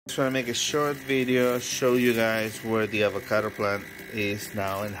Just want to make a short video, show you guys where the avocado plant is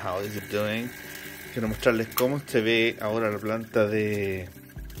now and how is it doing. Quiero mostrarles cómo se ve ahora la planta de...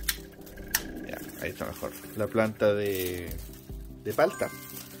 Ya, ahí está mejor. La planta de palta.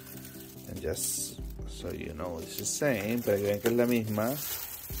 And just so you know it's the same, para que vean que es la misma.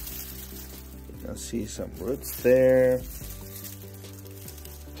 You can see some roots there.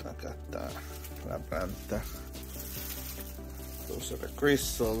 Acá está la planta. Those are the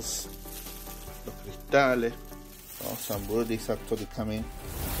crystals, los cristales. Oh, some root is actually coming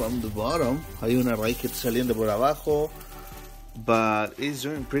from the bottom. Hay una raíz que está saliendo por abajo, but it's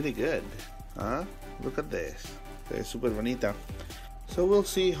doing pretty good. Huh? Look at this. Es súper bonita. So we'll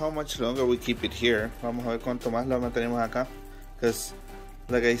see how much longer we keep it here. Vamos a ver cuánto más la mantenemos acá. Because,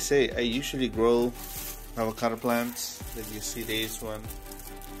 like I say, I usually grow avocado plants. Like you see this one,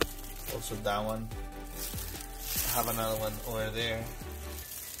 also that one. I have another one over there.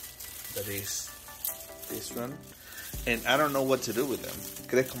 That is this one. And I don't know what to do with them.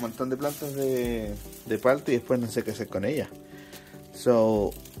 Crezco un montón de plantas de palta y después no sé qué hacer con ellas.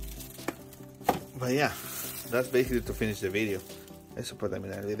 So, but yeah, that's basically to finish the video. Eso para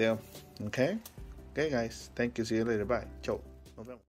terminar el video. Okay? Okay guys, thank you, see you later, bye. Ciao. Nos vemos.